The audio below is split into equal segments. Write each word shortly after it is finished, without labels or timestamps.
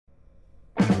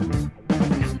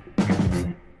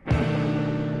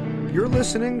You're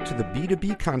listening to the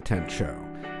B2B Content Show,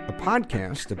 a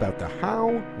podcast about the how,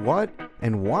 what,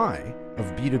 and why of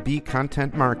B2B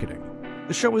content marketing.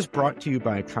 The show is brought to you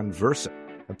by Conversa,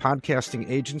 a podcasting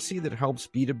agency that helps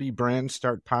B2B brands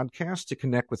start podcasts to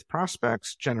connect with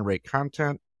prospects, generate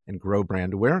content, and grow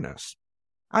brand awareness.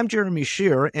 I'm Jeremy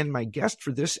Shear, and my guest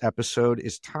for this episode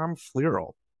is Tom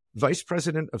Flierl, Vice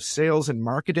President of Sales and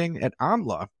Marketing at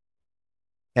Amla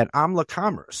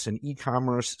Commerce, an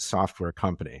e-commerce software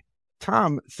company.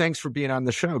 Tom, thanks for being on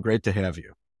the show. Great to have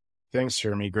you. Thanks,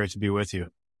 Jeremy. Great to be with you.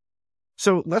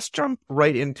 So let's jump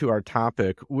right into our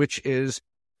topic, which is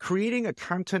creating a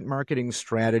content marketing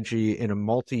strategy in a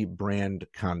multi-brand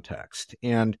context.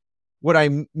 And what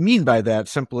I mean by that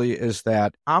simply is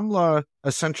that Amla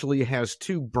essentially has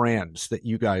two brands that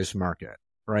you guys market,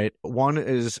 right? One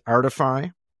is Artify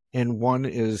and one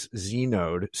is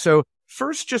Znode. So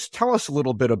first, just tell us a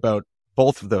little bit about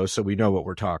both of those so we know what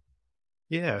we're talking.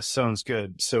 Yeah, sounds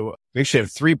good. So we actually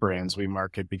have three brands we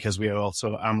market because we have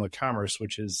also Amla Commerce,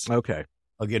 which is, okay,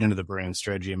 I'll get into the brand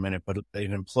strategy in a minute, but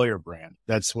an employer brand.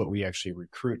 That's what we actually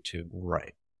recruit to.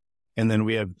 Right. And then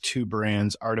we have two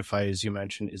brands. Artify, as you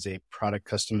mentioned, is a product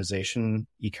customization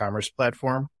e-commerce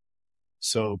platform.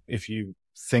 So if you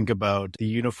think about the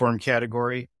uniform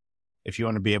category, if you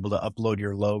want to be able to upload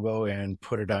your logo and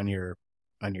put it on your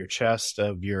chest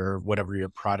of your whatever your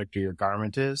product or your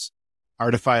garment is,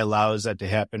 Artify allows that to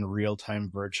happen real time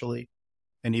virtually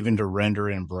and even to render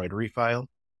an embroidery file.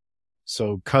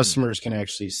 So customers can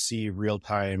actually see real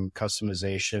time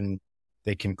customization.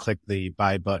 They can click the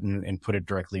buy button and put it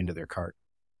directly into their cart.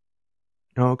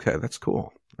 Okay, that's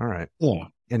cool. All right. Yeah.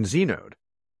 And Znode?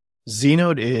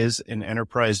 Znode is an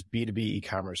enterprise B2B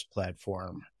e-commerce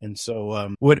platform. And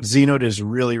so what Znode is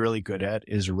really, really good at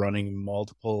is running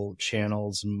multiple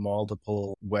channels,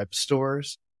 multiple web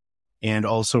stores, and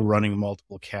also running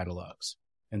multiple catalogs.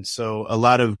 And so a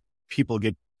lot of people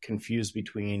get confused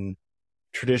between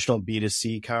traditional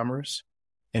B2C commerce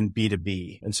and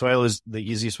B2B. And so the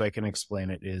easiest way I can explain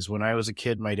it is when I was a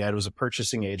kid, my dad was a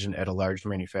purchasing agent at a large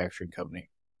manufacturing company.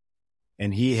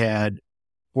 And he had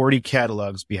 40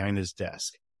 catalogs behind his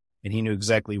desk. And he knew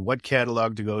exactly what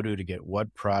catalog to go to get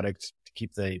what product to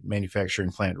keep the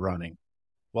manufacturing plant running.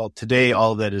 Well, today,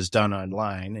 all of that is done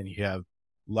online, and you have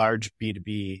large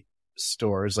B2B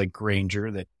stores like Grainger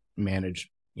that manage,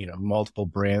 multiple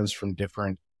brands from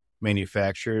different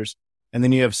manufacturers. And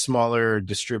then you have smaller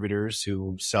distributors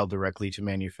who sell directly to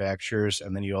manufacturers.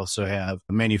 And then you also have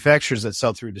manufacturers that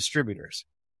sell through distributors.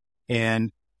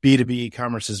 And B2B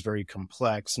e-commerce is very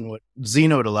complex. And what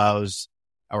Znode allows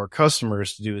our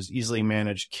customers to do is easily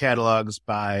manage catalogs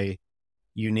by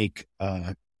unique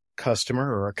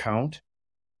customer or account,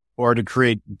 or to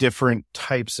create different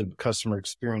types of customer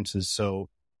experiences. So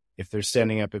if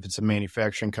it's a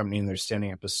manufacturing company and they're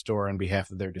standing up a store on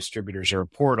behalf of their distributors or a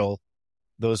portal,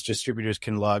 those distributors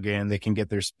can log in, they can get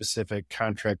their specific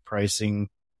contract pricing,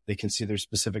 they can see their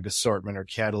specific assortment or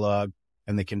catalog,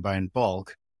 and they can buy in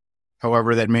bulk.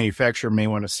 However, that manufacturer may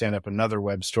want to stand up another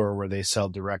web store where they sell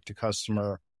direct to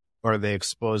customer, or they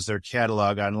expose their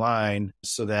catalog online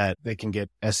so that they can get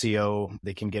SEO,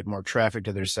 they can get more traffic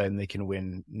to their site, and they can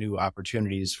win new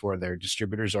opportunities for their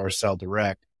distributors or sell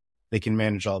direct. They can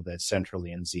manage all of that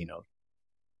centrally in Znode.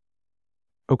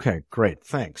 Okay, great.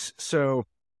 Thanks. So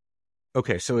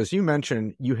as you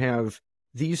mentioned, you have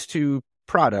these two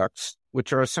products,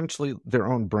 which are essentially their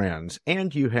own brands,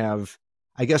 and you have,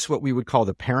 I guess, what we would call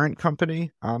the parent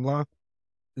company, Amla,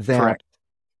 that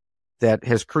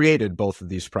has created both of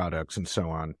these products and so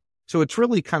on. So it's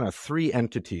really kind of three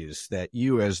entities that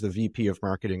you as the VP of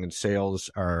Marketing and Sales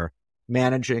are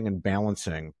managing and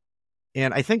balancing.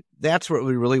 And I think that's what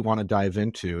we really want to dive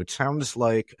into. It sounds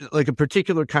like a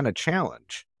particular kind of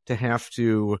challenge to have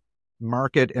to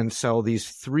market and sell these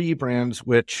three brands,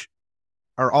 which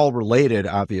are all related,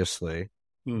 obviously,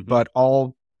 but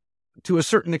all, to a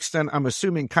certain extent, I'm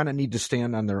assuming, kind of need to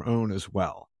stand on their own as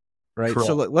well, right? Correct.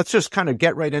 So let's just kind of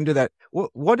get right into that.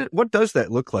 What does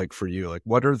that look like for you? Like,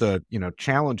 what are the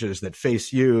challenges that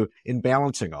face you in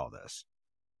balancing all this?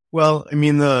 Well, I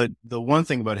mean, the one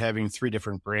thing about having three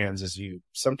different brands is you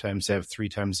sometimes have three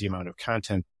times the amount of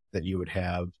content that you would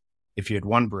have if you had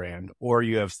one brand, or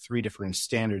you have three different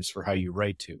standards for how you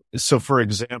write to. So, for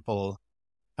example,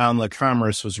 Amla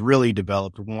Commerce was really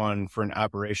developed, one, for an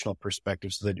operational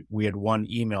perspective so that we had one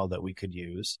email that we could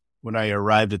use. When I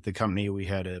arrived at the company, we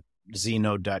had a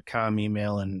znode.com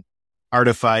email and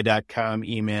artify.com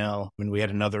email. And we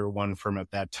had another one from,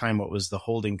 at that time, what was the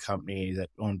holding company that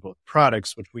owned both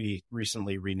products, which we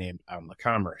recently renamed Amla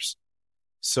Commerce.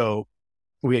 So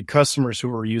we had customers who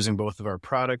were using both of our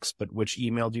products, but which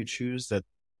email do you choose? That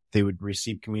they would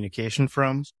receive communication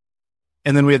from.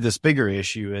 And then we had this bigger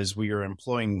issue as we are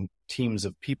employing teams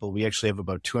of people. We actually have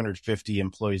about 250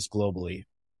 employees globally,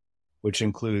 which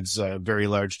includes a very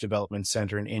large development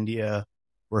center in India.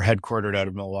 We're headquartered out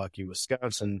of Milwaukee,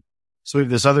 Wisconsin. So we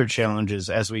have this other challenge is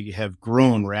as we have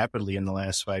grown rapidly in the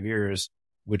last 5 years,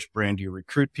 which brand do you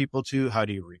recruit people to? How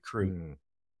do you recruit?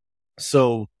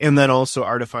 So, and then also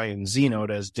Artify and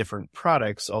Znode as different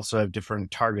products also have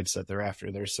different targets that they're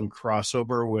after. There's some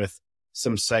crossover with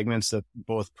some segments that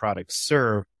both products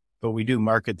serve, but we do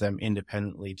market them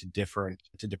independently to different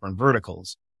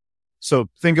verticals. So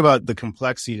think about the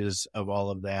complexities of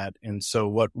all of that. And so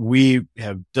what we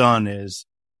have done is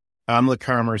Amla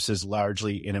Commerce is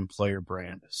largely an employer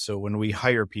brand. So when we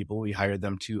hire people, we hire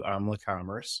them to Amla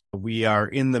Commerce. We are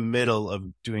in the middle of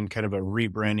doing kind of a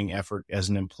rebranding effort as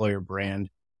an employer brand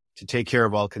to take care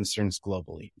of all concerns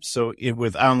globally. So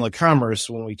with Amla Commerce,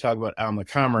 when we talk about Amla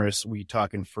Commerce, we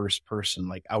talk in first person,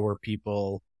 like our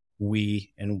people,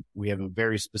 and we have a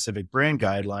very specific brand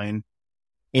guideline.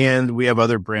 And we have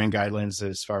other brand guidelines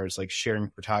as far as like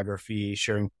sharing photography,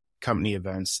 sharing company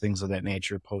events, things of that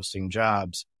nature, posting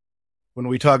jobs. When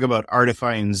we talk about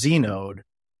Artify and Znode,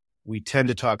 we tend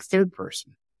to talk third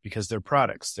person because they're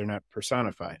products. They're not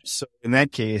personified. So in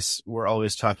that case, we're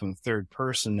always talking third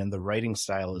person and the writing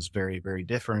style is very, very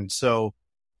different. So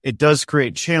it does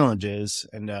create challenges.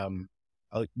 And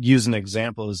I'll use an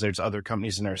example as there's other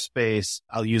companies in our space.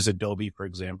 I'll use Adobe, for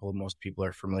example. Most people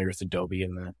are familiar with Adobe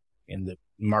in the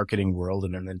marketing world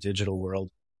and in the digital world.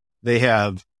 They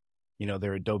have,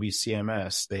 their Adobe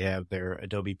CMS. They have their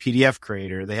Adobe PDF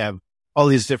Creator. They have all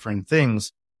these different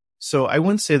things. So I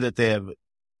wouldn't say that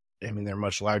they're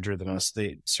much larger than us.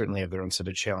 They certainly have their own set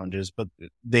of challenges, but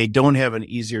they don't have an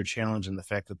easier challenge in the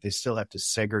fact that they still have to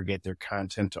segregate their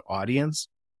content to audience,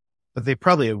 but they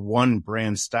probably have one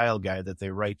brand style guide that they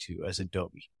write to as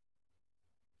Adobe.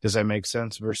 Does that make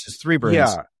sense? Versus 3 brands.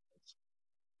 Yeah.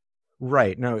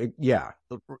 Right. No, yeah.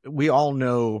 We all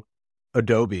know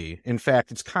Adobe. In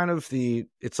fact, it's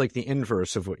like the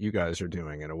inverse of what you guys are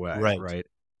doing in a way, right?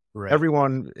 Right.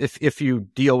 Everyone, if you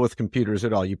deal with computers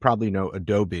at all, you probably know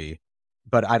Adobe,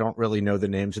 but I don't really know the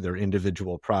names of their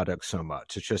individual products so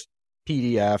much. It's just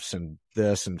PDFs and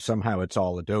this, and somehow it's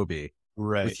all Adobe.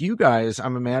 Right. With you guys,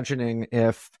 I'm imagining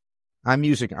if I'm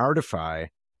using Artify,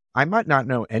 I might not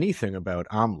know anything about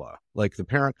Amla, like the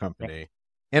parent company,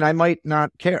 and I might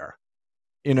not care,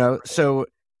 so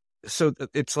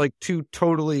it's like two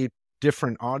totally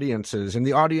different audiences, and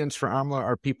the audience for Amla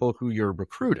are people who you're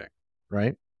recruiting,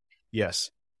 right?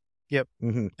 Yes. Yep.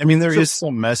 Mm-hmm. I mean, there is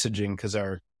some messaging because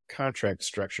our contract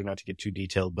structure, not to get too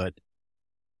detailed, but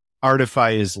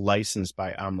Artify is licensed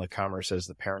by Amla Commerce as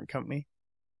the parent company.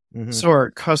 Mm-hmm. So our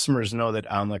customers know that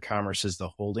Amla Commerce is the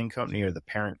holding company or the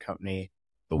parent company,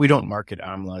 but we don't market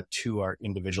Amla to our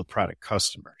individual product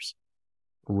customers.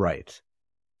 Right.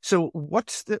 So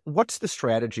what's the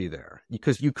strategy there?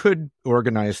 Because you could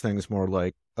organize things more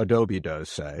like Adobe does,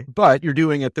 say, but you're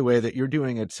doing it the way that you're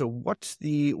doing it. So what's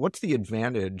the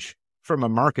advantage from a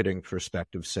marketing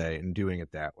perspective, say, in doing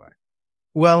it that way?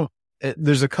 Well,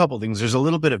 there's a couple things. There's a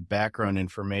little bit of background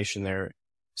information there.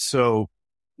 So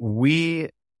Amla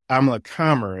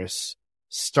Commerce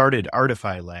started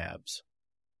Artify Labs,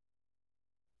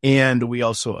 and we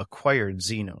also acquired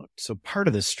Znode. So part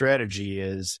of the strategy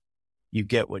is you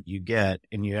get what you get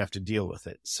and you have to deal with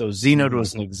it. So Znode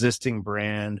was an existing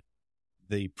brand.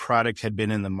 The product had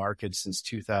been in the market since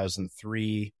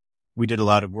 2003. We did a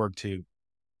lot of work to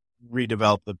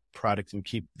redevelop the product and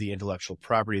keep the intellectual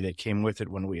property that came with it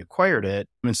when we acquired it.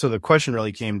 And so the question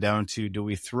really came down to, do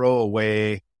we throw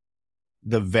away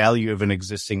the value of an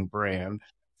existing brand?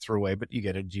 Throw away, but you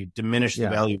get it. You diminish the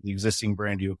value of the existing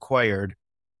brand you acquired,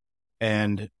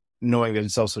 and knowing that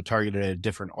it's also targeted at a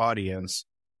different audience.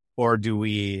 Or do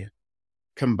we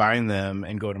combine them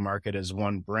and go to market as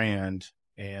one brand?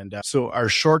 And so our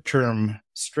short-term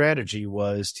strategy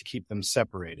was to keep them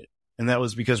separated. And that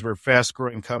was because we're a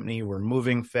fast-growing company. We're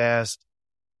moving fast.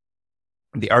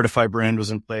 The Artify brand was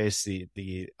in place. The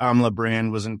Amla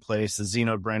brand was in place. The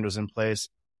Znode brand was in place.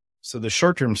 So the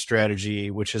short-term strategy,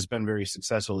 which has been very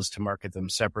successful, is to market them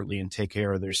separately and take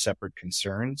care of their separate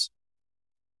concerns.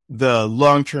 The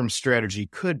long-term strategy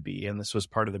could be, and this was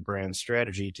part of the brand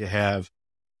strategy, to have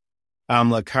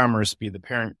Amla Commerce be the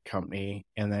parent company,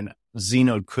 and then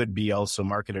Znode could be also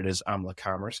marketed as Amla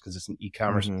Commerce because it's an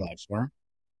e-commerce platform.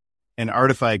 And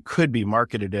Artify could be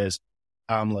marketed as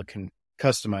Amla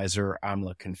Customizer or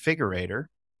Amla Configurator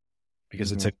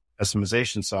because it's a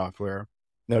customization software,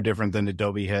 no different than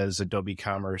Adobe has Adobe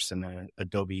Commerce and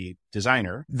Adobe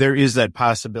Designer. There is that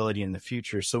possibility in the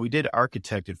future. So we did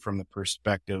architect it from the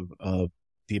perspective of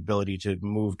the ability to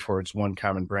move towards one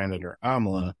common brand under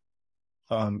AMLA,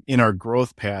 in our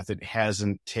growth path, it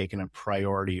hasn't taken a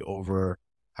priority over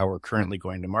how we're currently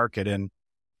going to market. And,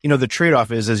 the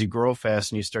trade-off is as you grow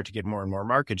fast and you start to get more and more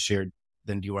market share,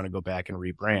 then do you want to go back and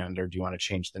rebrand, or do you want to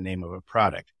change the name of a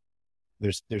product?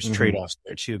 There's trade-offs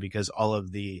there too, because all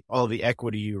of the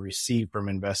equity you receive from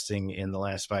investing in the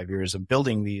last 5 years of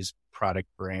building these product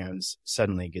brands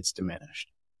suddenly gets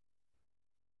diminished.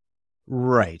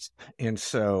 Right. And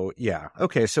so, yeah.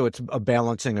 Okay. So it's a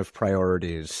balancing of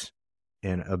priorities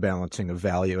and a balancing of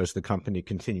value as the company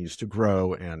continues to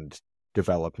grow and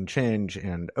develop and change.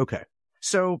 And okay.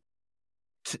 So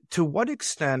to what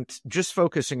extent, just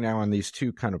focusing now on these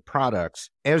two kind of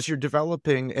products, as your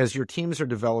teams are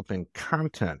developing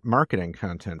marketing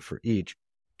content for each,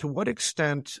 to what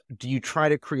extent do you try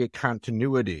to create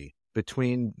continuity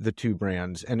between the two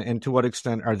brands? And to what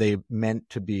extent are they meant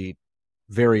to be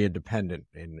very independent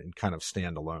and kind of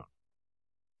standalone?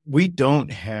 We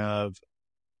don't have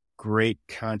great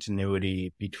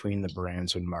continuity between the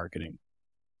brands when marketing.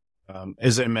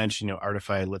 As I mentioned,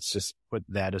 Artify, let's just put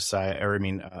that aside,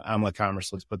 AMLA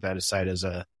Commerce, let's put that aside as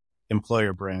a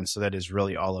employer brand. So that is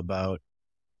really all about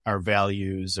our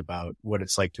values, about what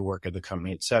it's like to work at the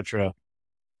company, et cetera.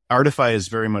 Artify is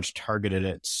very much targeted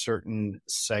at certain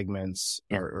segments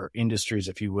or industries,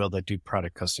 if you will, that do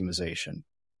product customization.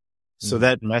 So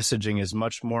that messaging is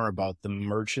much more about the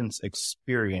merchant's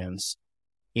experience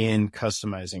in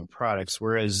customizing products,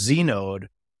 whereas Znode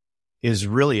is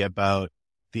really about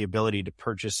the ability to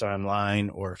purchase online,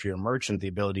 or if you're a merchant, the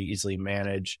ability to easily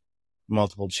manage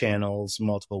multiple channels,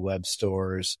 multiple web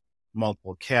stores,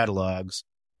 multiple catalogs.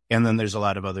 And then there's a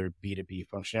lot of other B2B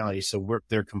functionality. So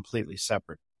they're completely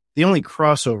separate. The only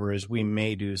crossover is we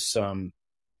may do some,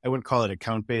 I wouldn't call it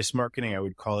account-based marketing. I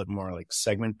would call it more like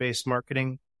segment-based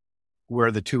marketing,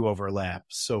 where the two overlap.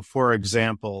 So for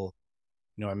example,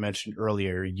 I mentioned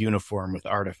earlier, uniform with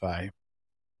Artify.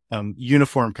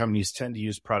 Uniform companies tend to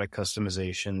use product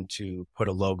customization to put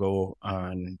a logo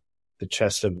on the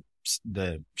chest or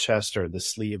the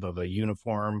sleeve of a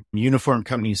uniform. Uniform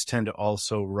companies tend to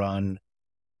also run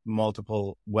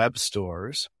multiple web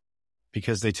stores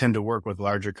because they tend to work with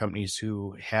larger companies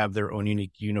who have their own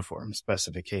unique uniform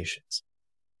specifications.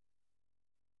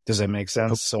 Does that make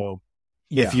sense? Okay. So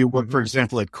if you work, for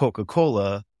example, at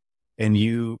Coca-Cola and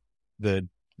the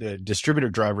distributor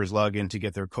drivers log in to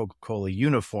get their Coca-Cola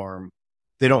uniform,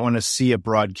 they don't want to see a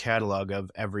broad catalog of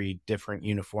every different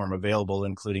uniform available,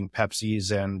 including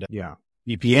Pepsi's and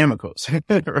BP Amicos,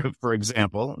 for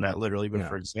example, not literally, but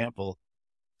for example.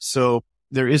 So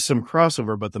there is some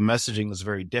crossover, but the messaging is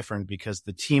very different because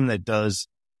the team that does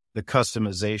the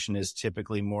customization is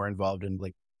typically more involved in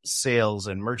like sales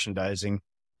and merchandising,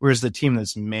 whereas the team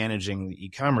that's managing the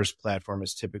e-commerce platform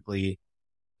is typically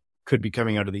could be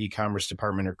coming out of the e-commerce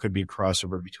department, or could be a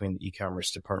crossover between the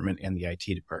e-commerce department and the IT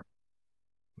department.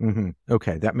 Mm-hmm.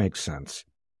 Okay, that makes sense.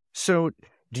 So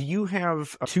do you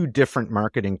have two different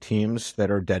marketing teams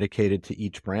that are dedicated to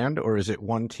each brand, or is it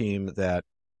one team that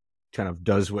kind of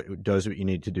does what you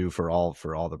need to do for all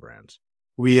the brands?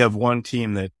 We have one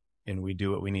team and we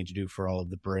do what we need to do for all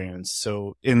of the brands.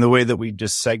 So in the way that we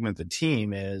just segment the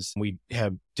team is we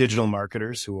have digital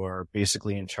marketers who are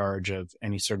basically in charge of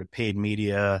any sort of paid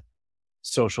media,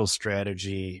 social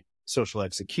strategy, social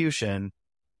execution.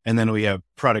 And then we have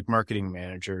product marketing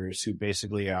managers who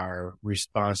basically are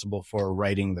responsible for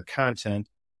writing the content.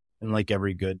 And like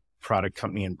every good product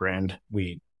company and brand,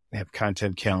 we have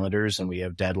content calendars and we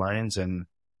have deadlines, and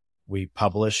we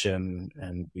publish and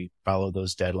we follow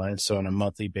those deadlines. So on a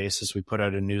monthly basis, we put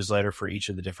out a newsletter for each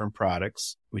of the different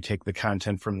products. We take the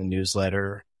content from the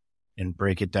newsletter and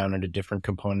break it down into different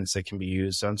components that can be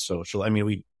used on social.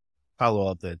 We follow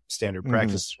all the standard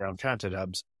practices around content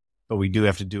hubs, but we do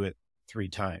have to do it 3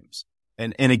 times.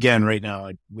 And again, right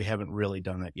now, we haven't really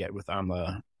done that yet with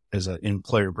AMLA as an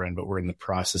employer brand, but we're in the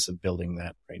process of building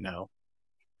that right now.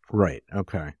 Right.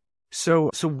 Okay.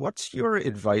 So what's your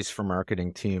advice for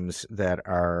marketing teams that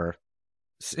are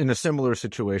in a similar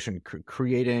situation,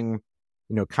 creating,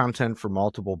 content for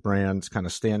multiple brands, kind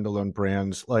of standalone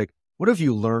brands? Like, what have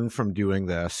you learned from doing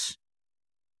this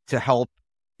to help,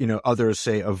 others,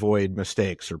 say, avoid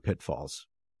mistakes or pitfalls?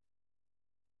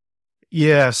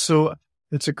 Yeah, so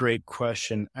that's a great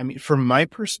question. From my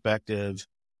perspective,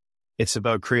 it's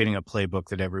about creating a playbook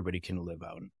that everybody can live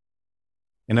out.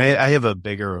 And I have a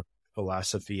bigger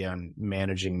philosophy on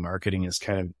managing marketing is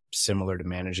kind of similar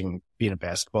to being a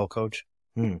basketball coach.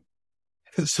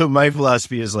 So my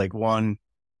philosophy is like, one,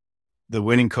 the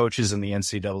winning coaches in the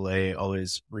NCAA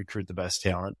always recruit the best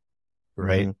talent,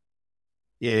 right?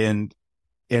 And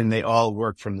they all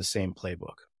work from the same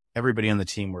playbook. everybody on the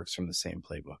team works from the same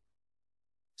playbook.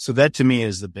 So that to me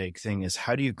is the big thing, is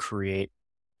how do you create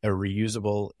a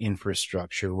reusable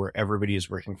infrastructure where everybody is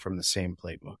working from the same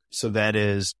playbook? So that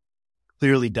is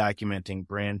clearly documenting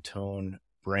brand tone,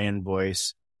 brand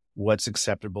voice, what's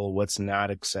acceptable, what's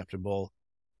not acceptable.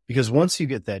 Because once you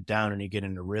get that down and you get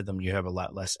into rhythm, you have a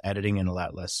lot less editing and a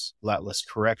lot less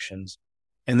corrections.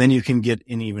 And then you can get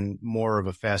in even more of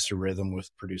a faster rhythm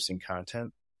with producing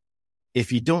content.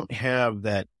 If you don't have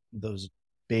those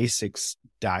basics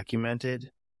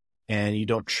documented and you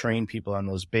don't train people on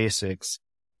those basics,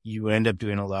 you end up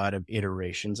doing a lot of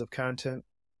iterations of content,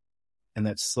 and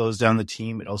that slows down the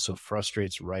team. It also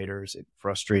frustrates writers. It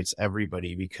frustrates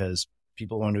everybody because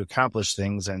people want to accomplish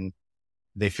things and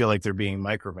they feel like they're being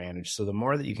micromanaged. So the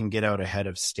more that you can get out ahead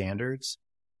of standards,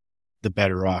 the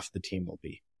better off the team will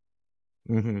be.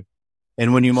 Mm-hmm.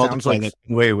 And when you multiply that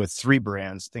way with 3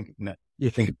 brands, think about,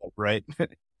 right?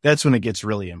 That's when it gets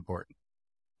really important.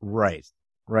 Right.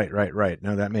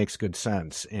 No, that makes good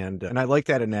sense. And I like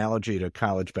that analogy to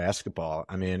college basketball.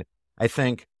 I mean, I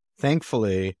think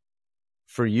thankfully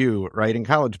for you, right, in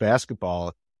college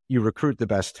basketball, you recruit the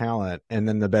best talent and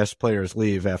then the best players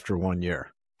leave after 1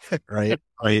 year, right?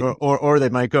 Right. Or they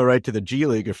might go right to the G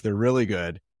League if they're really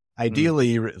good.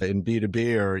 Ideally, in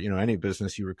B2B or, any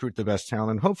business, you recruit the best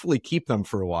talent and hopefully keep them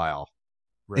for a while,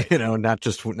 right? Not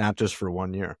just for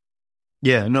 1 year.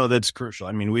 Yeah, no, that's crucial.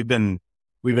 I mean, we've been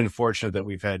fortunate that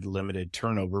we've had limited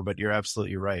turnover, but you're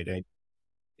absolutely right.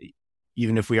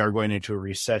 Even if we are going into a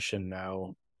recession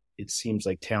now, it seems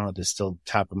like talent is still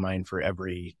top of mind for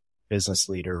every business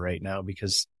leader right now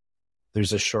because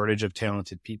there's a shortage of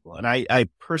talented people. And I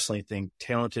personally think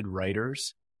talented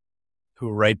writers who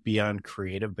write beyond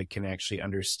creative, but can actually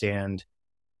understand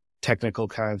technical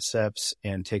concepts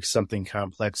and take something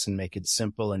complex and make it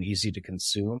simple and easy to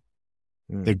consume.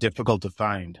 They're difficult to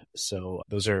find. So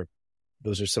those are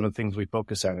some of the things we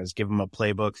focus on, is give them a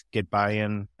playbook, get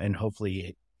buy-in, and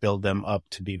hopefully build them up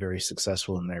to be very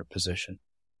successful in their position.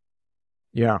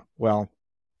 Yeah. Well,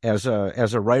 as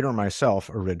a writer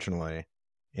myself originally,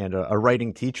 and a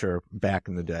writing teacher back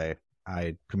in the day,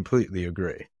 I completely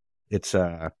agree. It's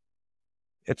a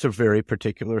very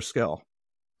particular skill,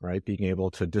 right? Being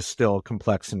able to distill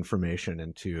complex information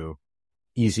into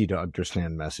easy to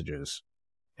understand messages.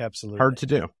 Absolutely. Hard to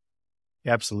do.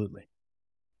 Absolutely.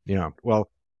 Yeah. Well,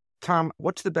 Tom,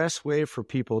 what's the best way for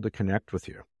people to connect with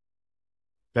you?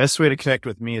 Best way to connect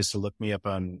with me is to look me up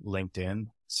on LinkedIn.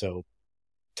 So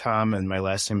Tom, and my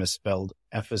last name is spelled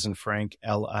F as in Frank,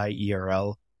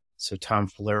 Lierl. So Tom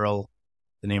Flierl.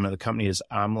 The name of the company is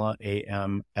Amla,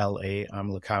 AMLA,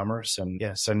 Amla Commerce. And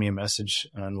yeah, send me a message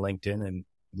on LinkedIn and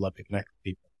I'd love to connect with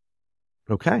people.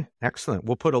 Okay, excellent.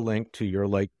 We'll put a link to your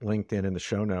LinkedIn in the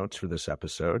show notes for this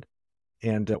episode.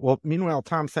 And meanwhile,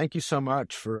 Tom, thank you so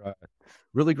much for a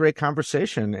really great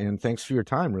conversation, and thanks for your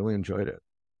time. Really enjoyed it.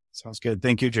 Sounds good.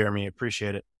 Thank you, Jeremy.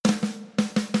 Appreciate it.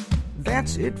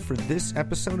 That's it for this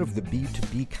episode of the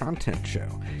B2B Content Show.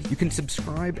 You can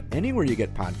subscribe anywhere you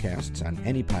get podcasts on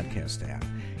any podcast app.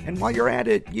 And while you're at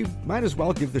it, you might as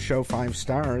well give the show 5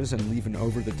 stars and leave an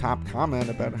over-the-top comment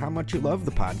about how much you love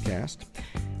the podcast.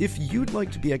 If you'd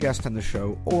like to be a guest on the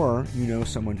show, or you know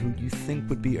someone who you think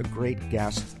would be a great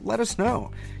guest, let us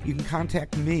know. You can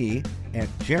contact me at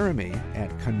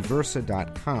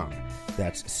jeremy@conversa.com.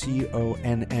 That's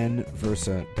CONN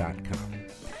Versa.com.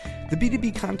 The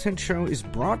B2B Content Show is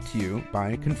brought to you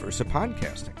by Conversa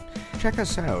Podcasting. Check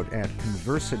us out at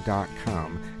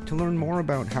conversa.com to learn more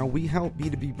about how we help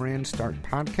B2B brands start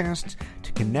podcasts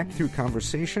to connect through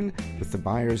conversation with the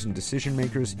buyers and decision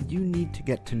makers you need to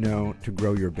get to know to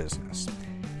grow your business.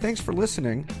 Thanks for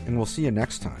listening, and we'll see you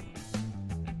next time.